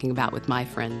phone talking about with my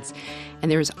friends.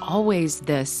 And there's always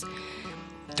this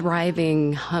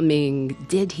thriving, humming,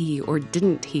 did he or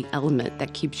didn't he element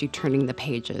that keeps you turning the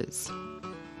pages.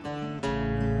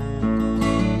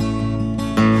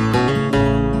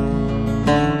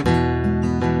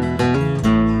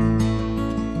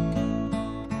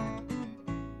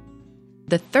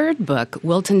 The third book,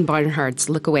 Wilton Barnhart's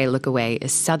Look Away, Look Away,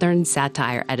 is Southern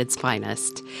satire at its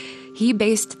finest. He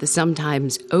based the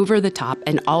sometimes over-the-top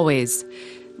and always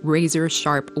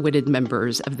razor-sharp-witted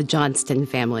members of the Johnston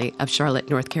family of Charlotte,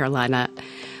 North Carolina,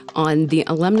 on the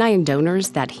alumni and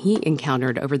donors that he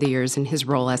encountered over the years in his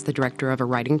role as the director of a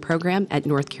writing program at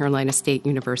North Carolina State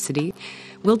University.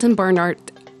 Wilton Barnhart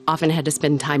often had to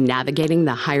spend time navigating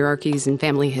the hierarchies and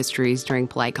family histories during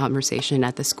polite conversation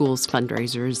at the school's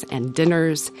fundraisers and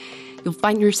dinners. You'll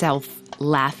find yourself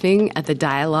laughing at the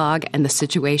dialogue and the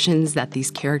situations that these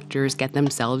characters get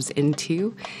themselves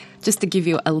into, just to give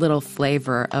you a little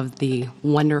flavor of the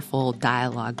wonderful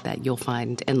dialogue that you'll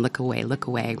find in Look Away, Look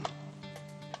Away.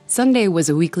 Sunday was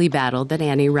a weekly battle that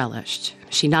Annie relished.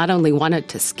 She not only wanted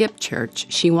to skip church,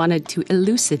 she wanted to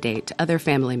elucidate other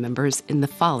family members in the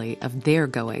folly of their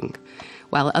going.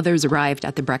 While others arrived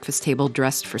at the breakfast table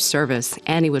dressed for service,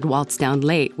 Annie would waltz down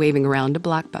late, waving around a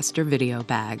Blockbuster video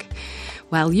bag.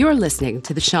 While you're listening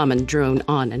to the shaman drone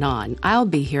on and on, I'll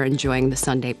be here enjoying the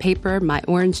Sunday paper, my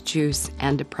orange juice,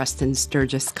 and a Preston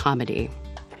Sturgis comedy.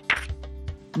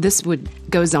 This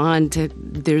goes on to,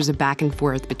 there's a back and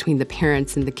forth between the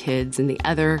parents and the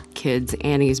other kids,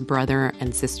 Annie's brother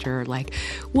and sister, like,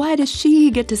 why does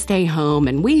she get to stay home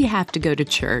and we have to go to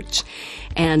church?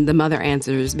 And the mother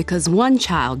answers, because one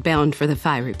child bound for the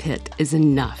fiery pit is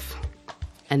enough.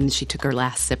 And she took her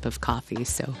last sip of coffee.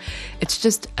 So it's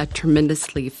just a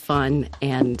tremendously fun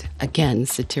and, again,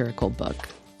 satirical book.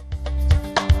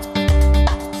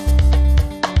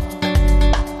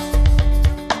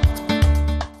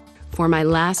 For my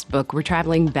last book, we're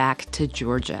traveling back to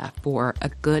Georgia for A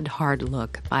Good Hard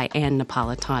Look by Ann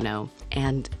Napolitano.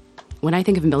 And when I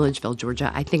think of Milledgeville,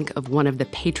 Georgia, I think of one of the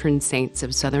patron saints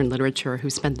of Southern literature who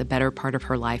spent the better part of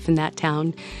her life in that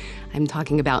town. I'm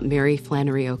talking about Mary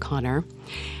Flannery O'Connor.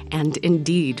 And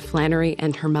indeed, Flannery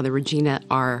and her mother Regina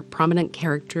are prominent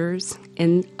characters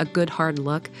in A Good Hard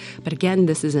Look. But again,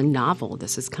 this is a novel.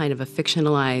 This is kind of a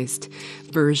fictionalized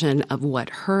version of what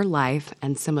her life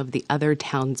and some of the other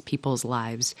townspeople's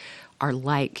lives are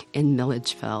like in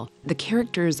Milledgeville. The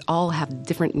characters all have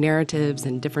different narratives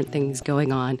and different things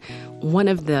going on. One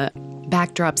of the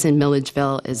backdrops in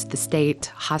Milledgeville is the state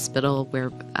hospital where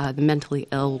the mentally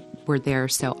ill were there.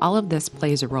 So all of this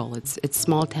plays a role. It's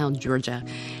small town Georgia.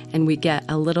 And we get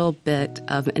a little bit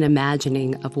of an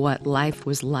imagining of what life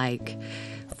was like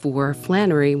for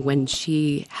Flannery when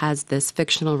she has this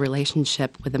fictional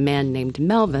relationship with a man named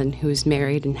Melvin who's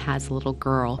married and has a little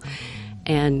girl.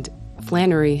 And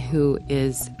Flannery, who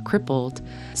is crippled,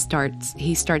 starts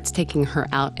taking her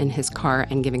out in his car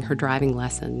and giving her driving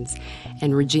lessons.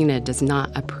 And Regina does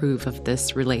not approve of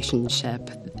this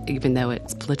relationship, even though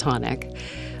it's platonic.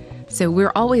 So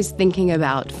we're always thinking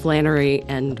about Flannery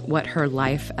and what her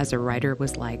life as a writer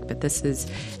was like, but this is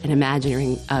an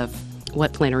imagining of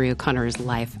what Flannery O'Connor's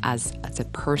life as a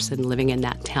person living in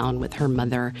that town with her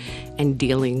mother and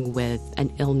dealing with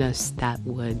an illness that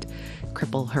would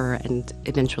cripple her and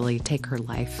eventually take her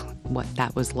life, what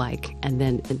that was like. And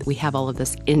then we have all of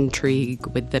this intrigue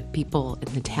with the people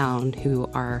in the town who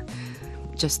are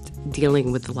just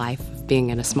dealing with the life of being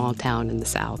in a small town in the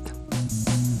South.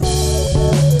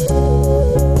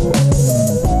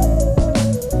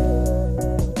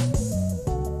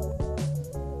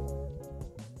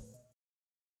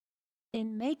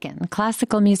 In Macon,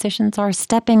 classical musicians are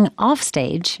stepping off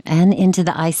stage and into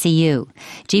the ICU.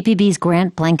 GPB's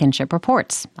Grant Blankenship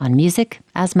reports on Music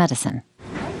as Medicine.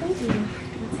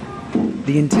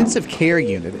 The intensive care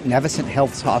unit at Navicent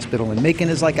Health's hospital in Macon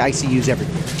is like ICUs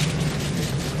everywhere.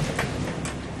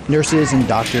 Nurses and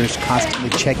doctors constantly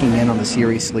checking in on the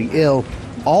seriously ill,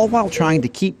 all while trying to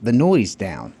keep the noise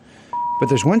down. But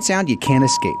there's one sound you can't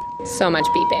escape. So much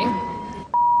beeping.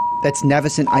 That's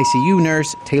Navicent ICU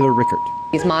nurse Taylor Rickert.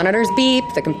 These monitors beep,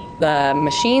 the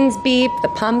machines beep, the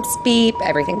pumps beep,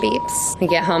 everything beeps. You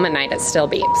get home at night, it still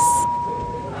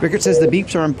beeps. Rickert says the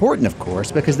beeps are important, of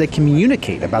course, because they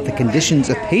communicate about the conditions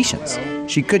of patients.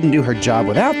 She couldn't do her job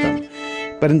without them.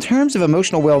 But in terms of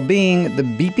emotional well-being, the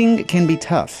beeping can be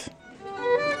tough.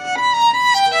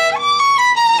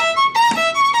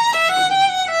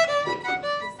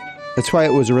 That's why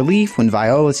it was a relief when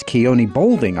violist Keone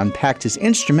Boulding unpacked his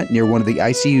instrument near one of the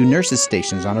ICU nurses'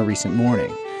 stations on a recent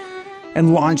morning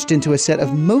and launched into a set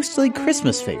of mostly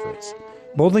Christmas favorites.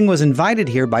 Boulding was invited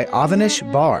here by Avanish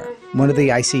Bar, one of the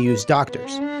ICU's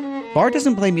doctors. Bar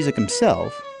doesn't play music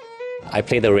himself. I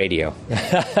play the radio.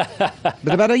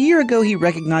 But about a year ago, he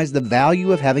recognized the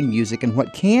value of having music in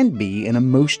what can be an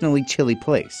emotionally chilly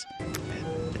place.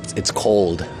 It's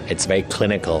cold. It's very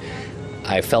clinical.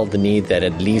 I felt the need that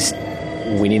at least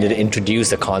we needed to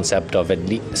introduce the concept of at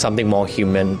least something more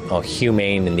human or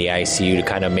humane in the ICU to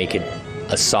kind of make it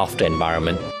a softer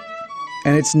environment.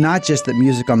 And it's not just that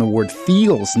music on the ward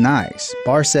feels nice.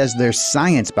 Barr says there's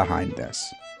science behind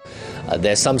this.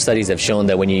 There's some studies that have shown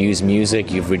that when you use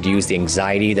music, you've reduced the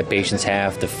anxiety that patients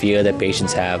have, the fear that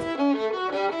patients have.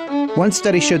 One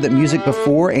study showed that music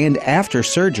before and after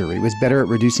surgery was better at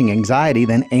reducing anxiety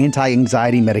than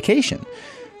anti-anxiety medication.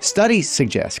 Studies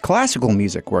suggest classical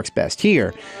music works best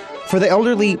here. For the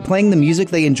elderly, playing the music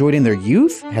they enjoyed in their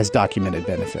youth has documented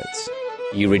benefits.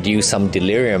 You reduce some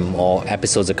delirium or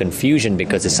episodes of confusion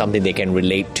because it's something they can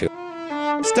relate to.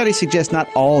 Studies suggest not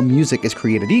all music is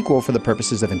created equal for the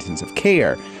purposes of intensive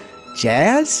care.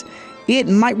 Jazz? It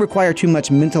might require too much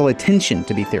mental attention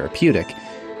to be therapeutic.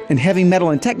 And heavy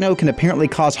metal and techno can apparently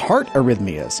cause heart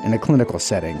arrhythmias in a clinical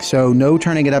setting, so no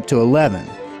turning it up to 11.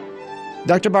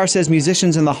 Dr. Barr says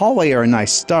musicians in the hallway are a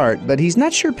nice start, but he's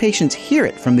not sure patients hear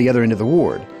it from the other end of the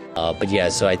ward.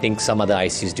 So I think some other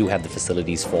ICUs do have the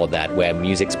facilities for that, where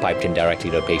music's piped in directly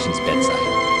to a patient's bedside.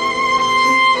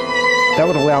 That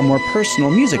would allow more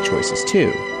personal music choices,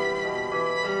 too.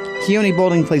 Keone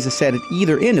Boulding plays a set at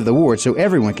either end of the ward so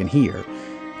everyone can hear.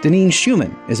 Deneen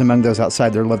Schumann is among those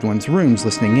outside their loved ones' rooms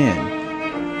listening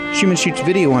in. Schumann shoots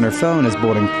video on her phone as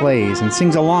Boulding plays and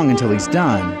sings along until he's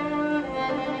done.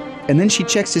 And then she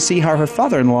checks to see how her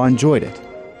father-in-law enjoyed it.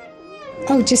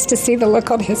 Oh, just to see the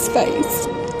look on his face.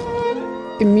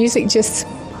 The music just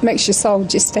makes your soul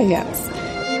just dance.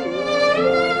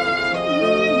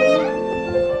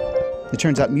 It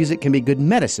turns out music can be good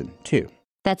medicine, too.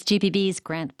 That's GPB's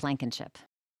Grant Blankenship.